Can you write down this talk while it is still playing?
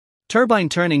Turbine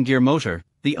turning gear motor,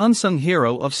 the unsung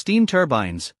hero of steam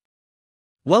turbines.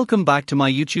 Welcome back to my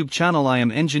YouTube channel. I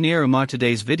am Engineer Umar.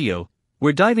 Today's video,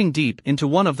 we're diving deep into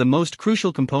one of the most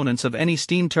crucial components of any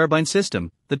steam turbine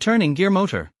system, the turning gear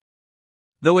motor.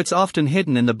 Though it's often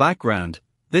hidden in the background,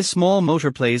 this small motor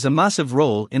plays a massive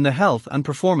role in the health and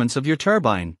performance of your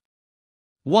turbine.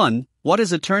 1. What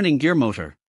is a turning gear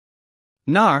motor?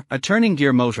 A turning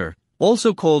gear motor,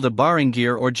 also called a barring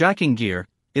gear or jacking gear,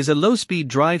 is a low-speed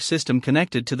drive system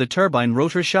connected to the turbine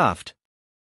rotor shaft.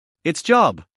 Its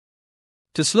job: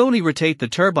 to slowly rotate the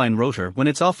turbine rotor when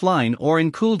it's offline or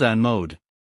in cool-down mode.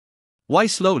 Why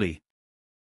slowly?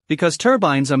 Because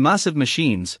turbines are massive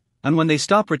machines, and when they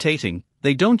stop rotating,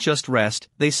 they don't just rest,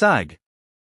 they sag.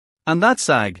 And that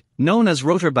sag, known as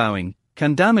rotor bowing,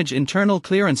 can damage internal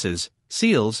clearances,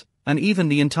 seals, and even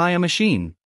the entire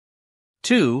machine.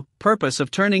 2. Purpose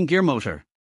of turning gear motor.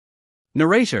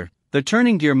 Narrator: the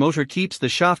turning gear motor keeps the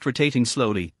shaft rotating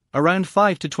slowly, around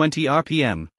 5 to 20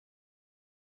 RPM.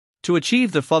 To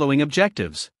achieve the following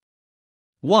objectives.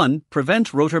 1.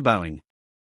 Prevent rotor bowing.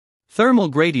 Thermal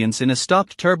gradients in a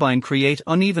stopped turbine create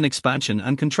uneven expansion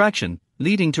and contraction,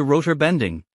 leading to rotor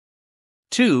bending.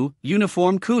 2.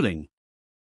 Uniform cooling.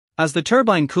 As the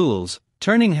turbine cools,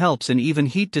 turning helps in even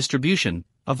heat distribution,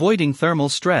 avoiding thermal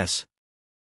stress.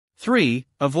 3.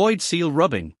 Avoid seal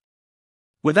rubbing.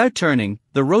 Without turning,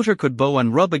 the rotor could bow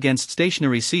and rub against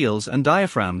stationary seals and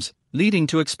diaphragms, leading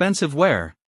to expensive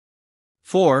wear.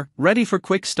 4. Ready for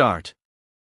quick start.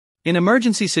 In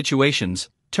emergency situations,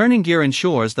 turning gear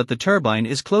ensures that the turbine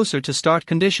is closer to start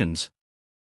conditions.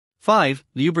 5.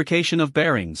 Lubrication of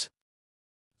bearings.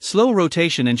 Slow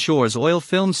rotation ensures oil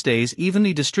film stays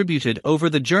evenly distributed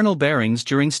over the journal bearings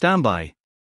during standby.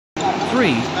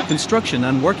 3. Construction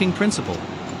and working principle.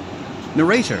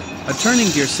 Narrator: a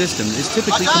turning gear system is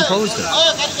typically composed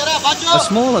of a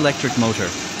small electric motor,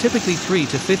 typically 3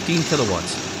 to 15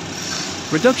 kilowatts.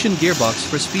 Reduction gearbox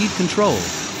for speed control.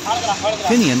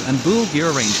 Pinion and bowl gear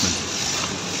arrangement.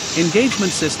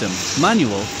 Engagement system: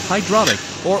 manual, hydraulic,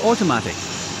 or automatic.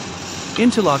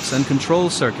 Interlocks and control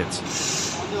circuits.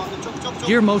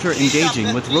 Gear motor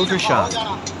engaging with rotor shaft.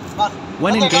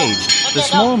 When engaged, the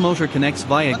small motor connects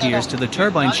via gears to the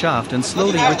turbine shaft and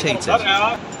slowly rotates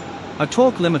it. A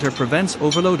torque limiter prevents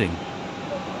overloading.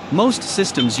 Most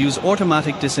systems use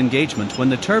automatic disengagement when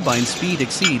the turbine speed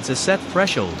exceeds a set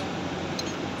threshold.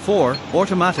 4.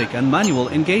 Automatic and manual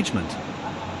engagement.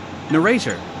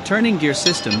 Narrator: turning gear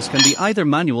systems can be either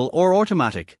manual or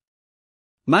automatic.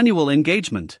 Manual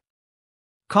engagement.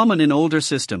 Common in older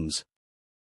systems.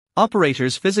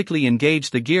 Operators physically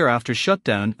engage the gear after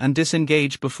shutdown and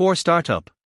disengage before startup.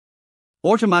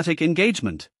 Automatic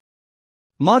engagement.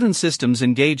 Modern systems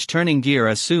engage turning gear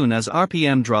as soon as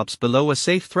RPM drops below a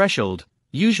safe threshold,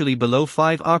 usually below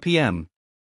 5 RPM.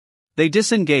 They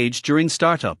disengage during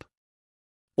startup.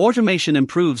 Automation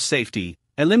improves safety,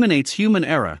 eliminates human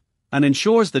error, and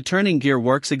ensures the turning gear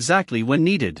works exactly when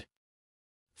needed.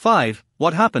 5.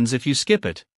 What happens if you skip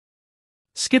it?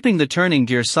 Skipping the turning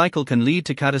gear cycle can lead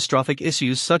to catastrophic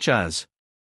issues such as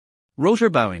rotor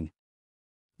bowing,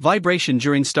 vibration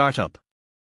during startup,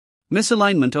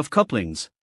 misalignment of couplings,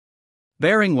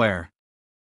 bearing wear,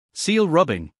 seal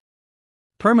rubbing,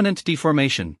 permanent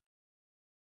deformation.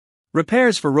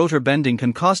 Repairs for rotor bending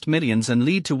can cost millions and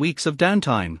lead to weeks of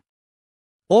downtime.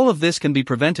 All of this can be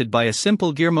prevented by a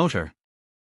simple gear motor.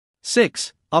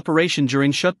 6. Operation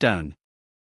during shutdown.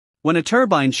 When a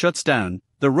turbine shuts down,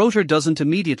 the rotor doesn't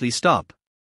immediately stop.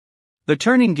 The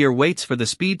turning gear waits for the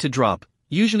speed to drop,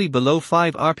 usually below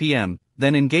 5 RPM,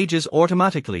 then engages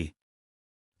automatically.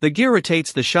 The gear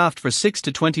rotates the shaft for 6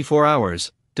 to 24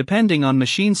 hours, depending on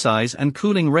machine size and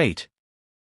cooling rate.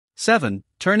 7.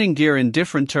 Turning gear in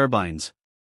different turbines.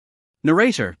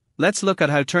 Narrator: let's look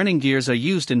at how turning gears are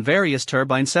used in various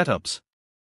turbine setups.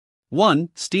 1.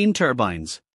 Steam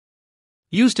turbines.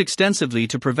 Used extensively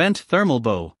to prevent thermal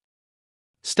bow.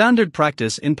 Standard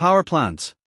practice in power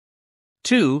plants.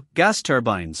 2. Gas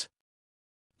turbines.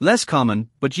 Less common,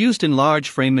 but used in large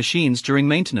frame machines during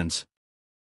maintenance.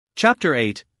 Chapter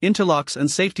 8: Interlocks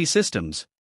and Safety Systems.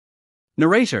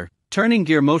 Narrator: turning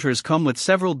gear motors come with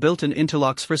several built-in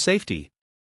interlocks for safety.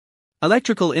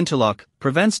 Electrical interlock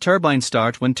prevents turbine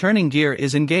start when turning gear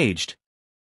is engaged.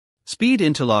 Speed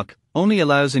interlock only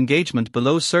allows engagement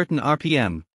below certain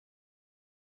RPM.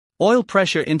 Oil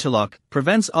pressure interlock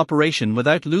prevents operation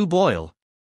without lube oil.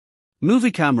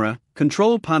 Movie camera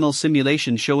control panel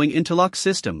simulation showing interlock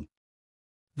system.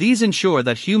 These ensure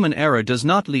that human error does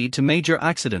not lead to major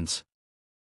accidents.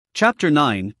 Chapter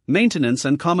 9: Maintenance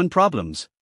and Common Problems.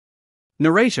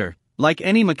 Narrator: like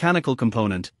any mechanical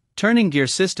component, turning gear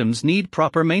systems need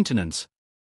proper maintenance.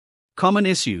 Common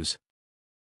issues: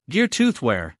 gear tooth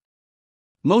wear,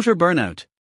 motor burnout,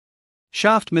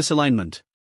 shaft misalignment,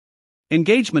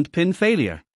 engagement pin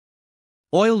failure,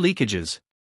 oil leakages.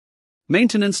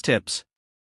 Maintenance tips: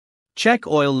 check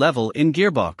oil level in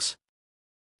gearbox,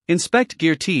 inspect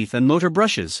gear teeth and motor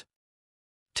brushes,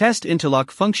 test interlock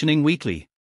functioning weekly,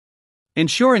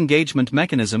 ensure engagement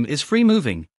mechanism is free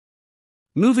moving.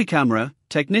 Movie camera,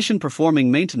 technician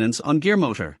performing maintenance on gear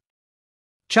motor.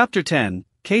 Chapter 10,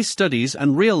 Case Studies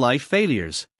and Real-Life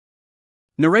Failures.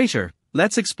 Narrator: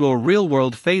 let's explore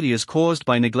real-world failures caused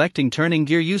by neglecting turning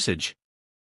gear usage.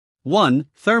 1.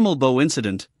 Thermal bow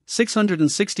incident,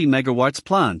 660 megawatts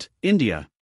plant, India.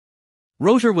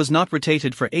 Rotor was not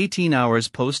rotated for 18 hours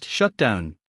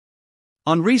post-shutdown.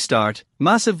 On restart,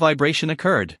 massive vibration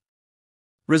occurred.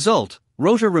 Result: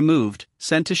 rotor removed,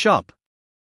 sent to shop.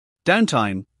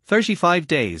 Downtime: 35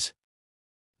 days.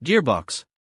 Gearbox: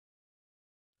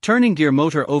 turning gear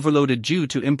motor overloaded due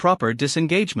to improper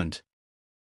disengagement.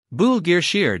 Boule gear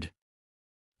sheared.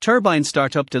 Turbine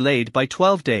startup delayed by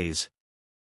 12 days.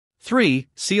 3.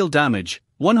 Seal damage,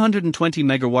 120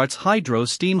 megawatts hydro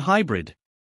steam hybrid.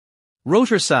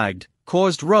 Rotor sagged,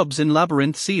 caused rubs in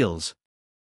labyrinth seals.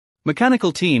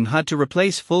 Mechanical team had to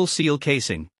replace full seal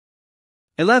casing.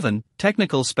 11.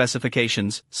 Technical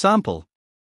specifications, sample.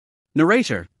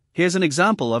 Narrator: here's an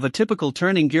example of a typical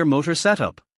turning gear motor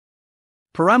setup.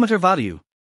 Parameter value: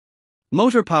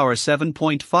 motor power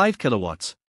 7.5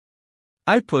 kilowatts.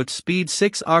 Output speed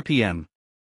 6 rpm.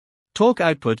 Torque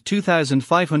output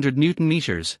 2500 newton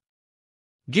meters.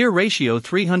 Gear ratio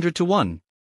 300:1.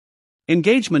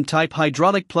 Engagement type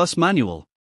hydraulic plus manual.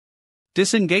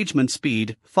 Disengagement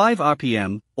speed 5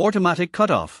 rpm, automatic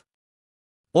cutoff.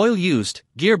 Oil used,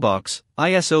 gearbox,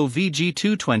 ISO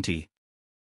VG220.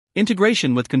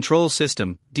 Integration with control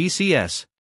system, DCS.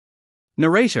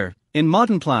 Narrator: in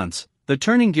modern plants, the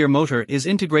turning gear motor is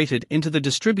integrated into the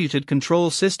distributed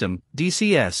control system,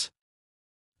 DCS.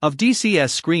 Of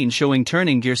DCS screen showing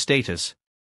turning gear status.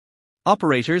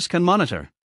 Operators can monitor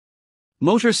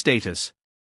motor status,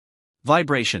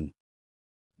 vibration,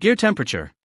 gear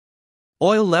temperature,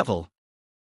 oil level,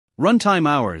 runtime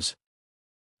hours.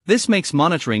 This makes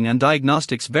monitoring and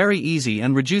diagnostics very easy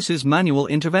and reduces manual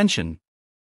intervention.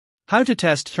 How to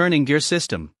test turning gear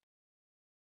system.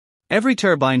 Every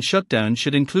turbine shutdown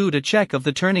should include a check of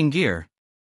the turning gear.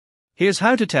 Here's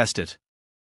how to test it.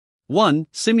 1.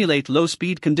 Simulate low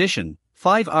speed condition,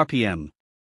 5 rpm.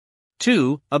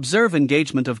 2. Observe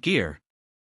engagement of gear.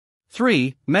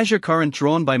 3. Measure current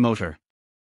drawn by motor.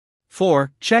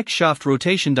 4. Check shaft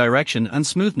rotation direction and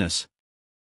smoothness.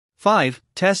 5.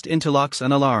 Test interlocks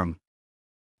and alarm.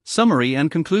 Summary and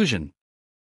conclusion.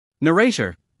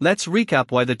 Narrator: let's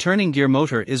recap why the turning gear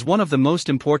motor is one of the most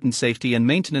important safety and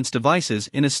maintenance devices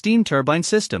in a steam turbine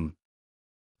system.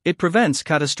 It prevents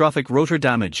catastrophic rotor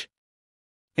damage,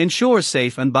 ensures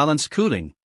safe and balanced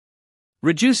cooling,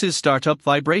 reduces startup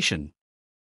vibration,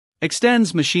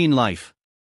 extends machine life,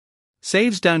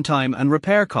 saves downtime and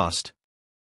repair cost.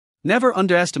 Never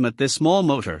underestimate this small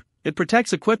motor, it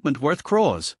protects equipment worth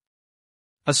crores.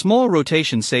 A small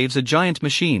rotation saves a giant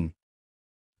machine.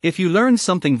 If you learned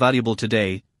something valuable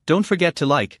today, don't forget to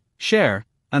like, share,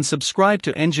 and subscribe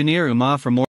to Engineer Uma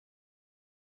for more